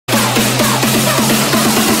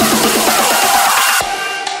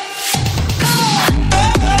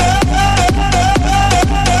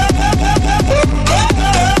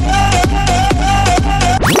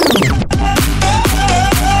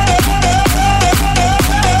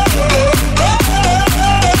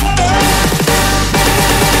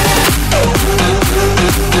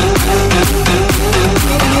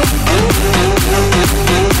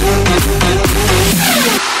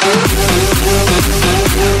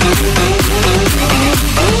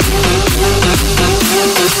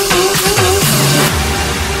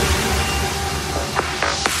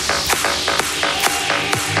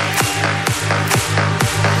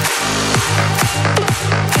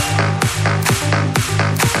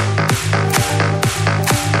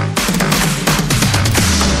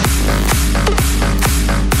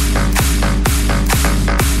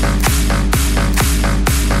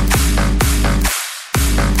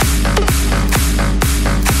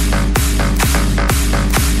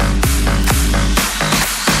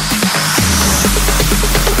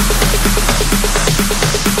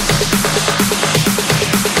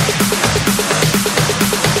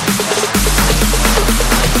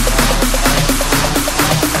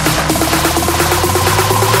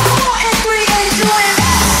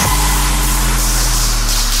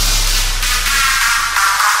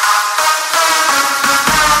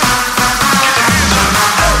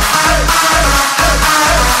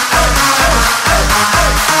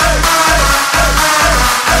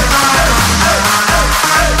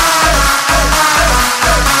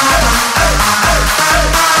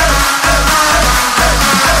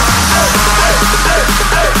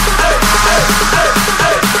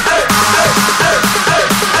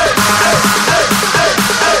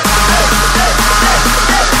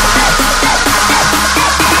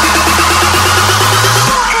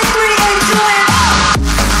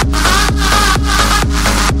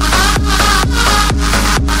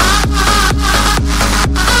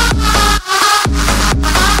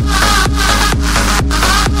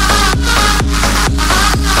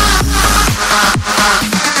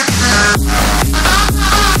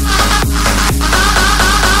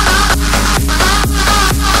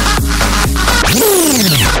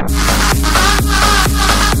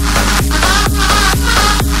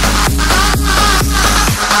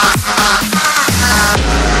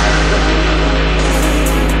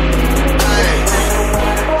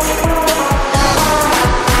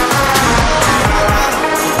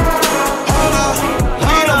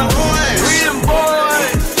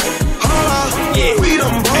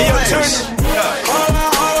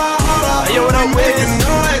up with the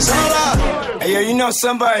noise, hold up. Hey, yo, you know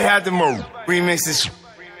somebody had to move. Remix this shit.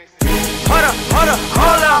 Hold up, hold up,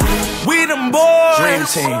 hold up. We them boys. Dream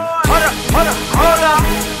team. Hold up, hold up, hold up.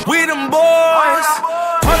 We them boys.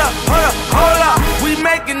 Hold up, hold up, hold up. We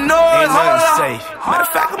making noise. Ain't Hold up. nothing safe. Matter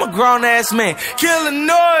of fact, I'm a grown ass man. Killing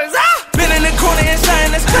noise. Been in the corner and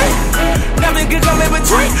shine the screen. Nothing can come in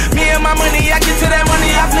between me and my money. I get to that money.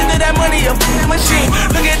 I flip to that money. A machine.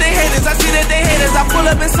 Look at they haters. I see that they haters. I pull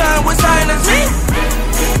up and sign with sign that's me.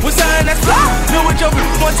 With something that's fly. Know what your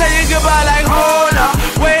bitch won't tell you goodbye. Like, hold up,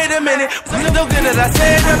 wait a minute. Was it so good that I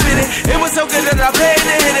said a minute? It was so good that I paid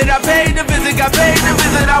to hit it. I paid to visit, got paid to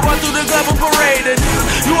visit. I walked through the club and paraded.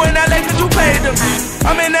 You in LA cause you paid them.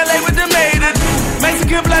 I'm in LA with the maiden.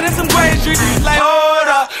 Mexican blood and some gray street. Like, hold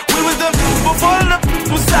up, we was the before the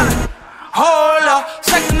was selling. Hold up,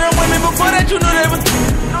 second them women before that you knew they was.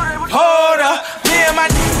 Hold up, me and my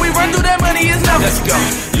we run through that money, it's nothing. Let's go.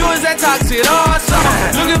 You was that toxic all summer,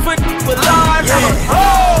 looking for large.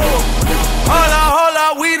 Oh, hold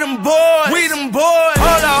up, we them boys. We them boys.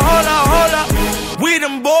 Hold up, we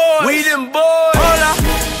them boys. We them boys.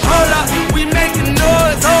 Hold up, we making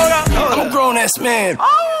noise. Hold up. I'm a grown ass man.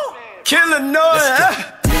 Oh, Killing noise.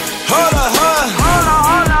 Hold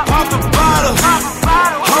up, pop a bottle.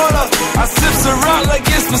 Hold up, I sip Ciroc like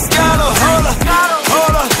it's Moscato.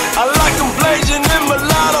 Hold up, I like them blazing in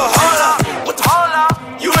mulatto. Hold up, what the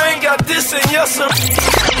you ain't got this in your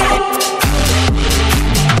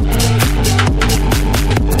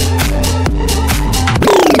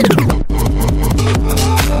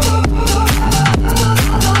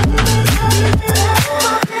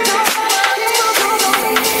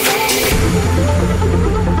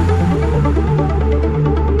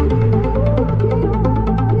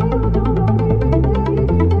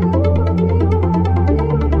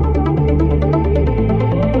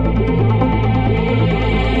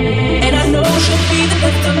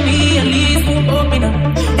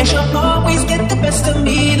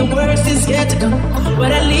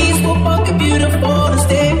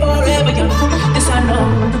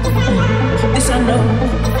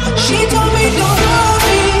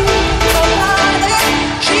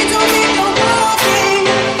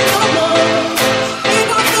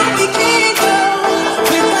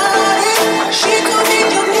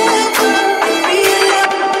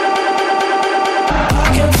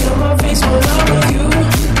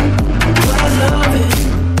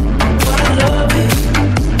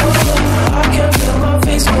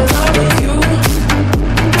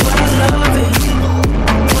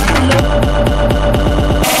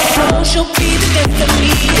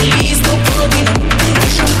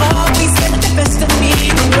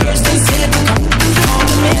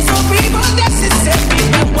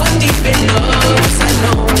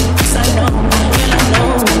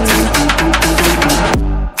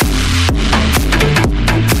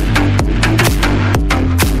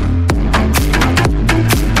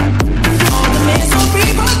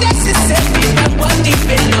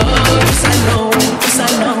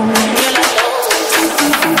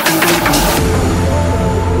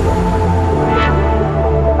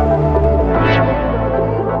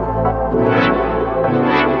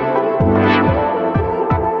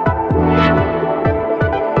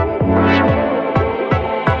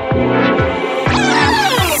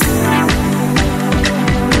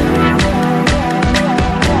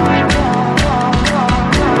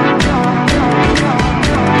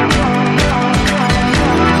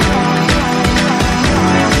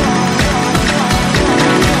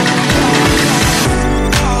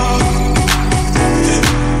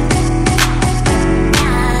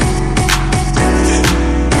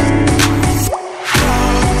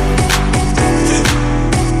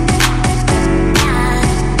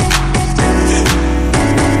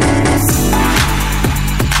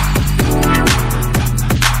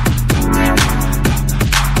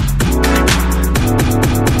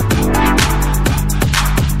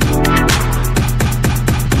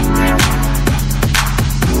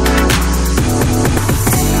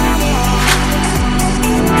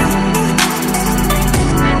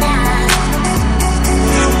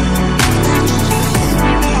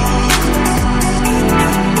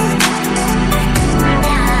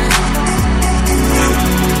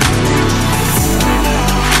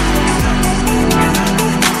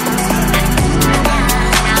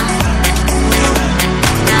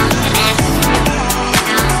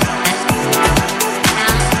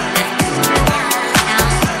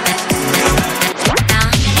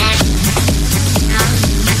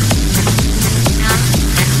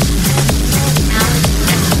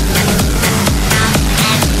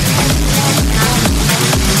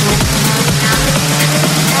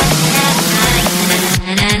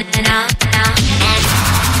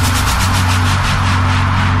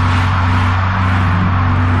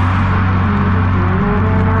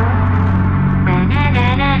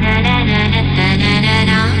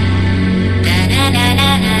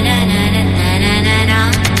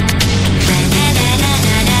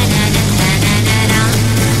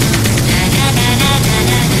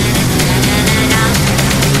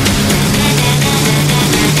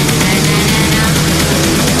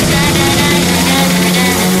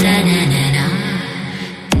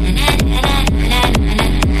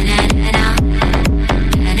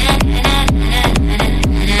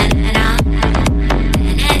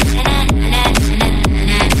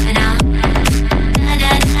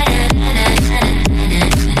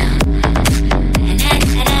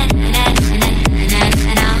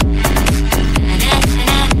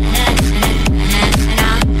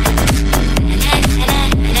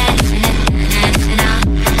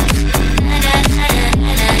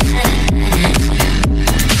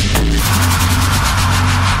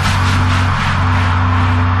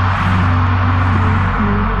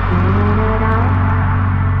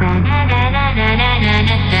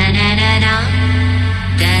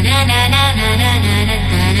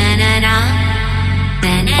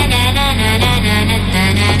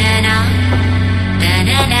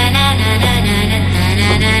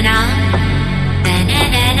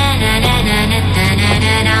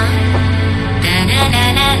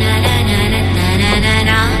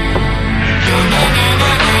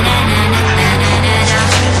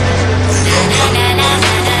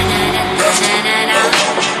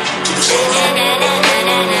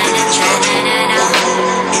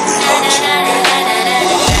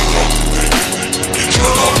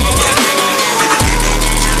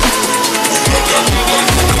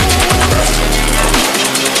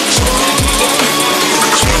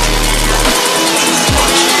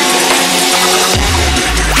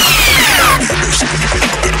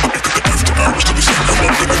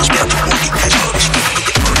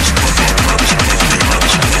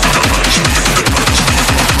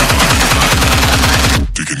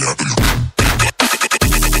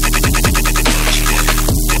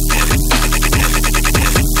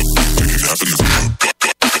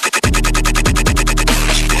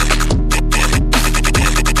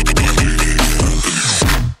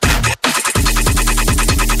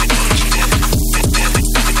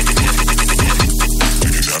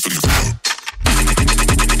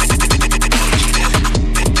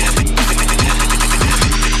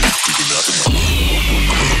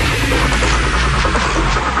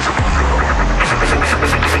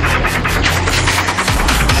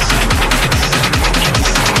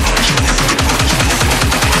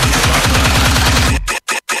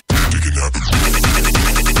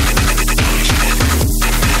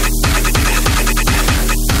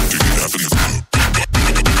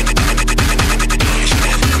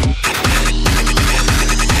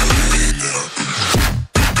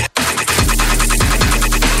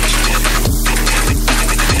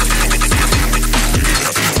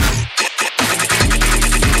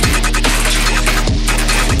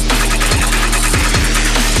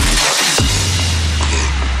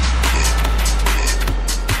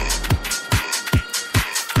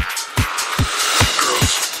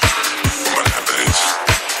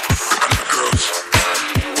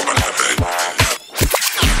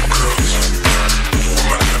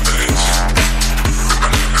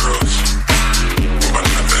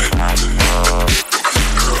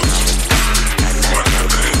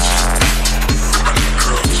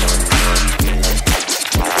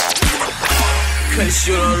Cause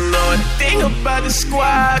you don't know a thing about the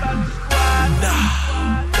squad.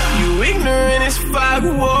 Nah, you ignorant as fuck,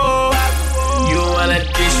 whoa. You wanna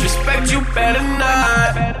disrespect, you better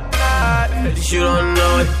not. Cause you don't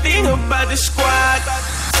know a thing about the squad.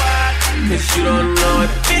 Cause you don't know a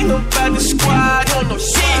thing about the squad. You don't know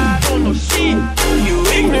shit, you don't know shit. You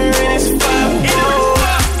ignorant as fuck, whoa.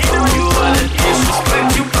 You wanna disrespect,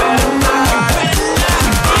 you better not.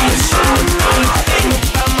 Cause you don't know a thing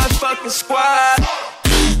about my fucking squad.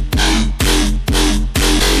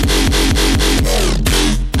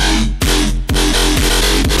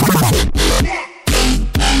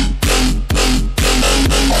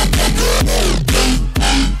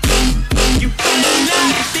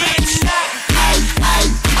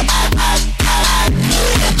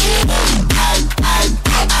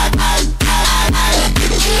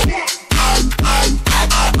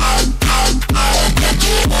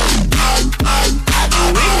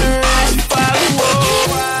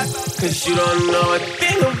 Cause you don't know a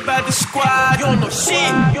thing about the squad. You don't know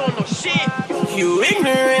shit, you don't know shit. You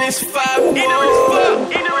ignorant as fuck, whoa.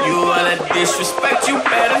 You wanna disrespect, you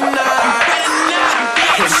better not.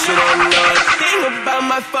 Cause you don't know a thing about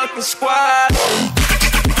my fucking squad.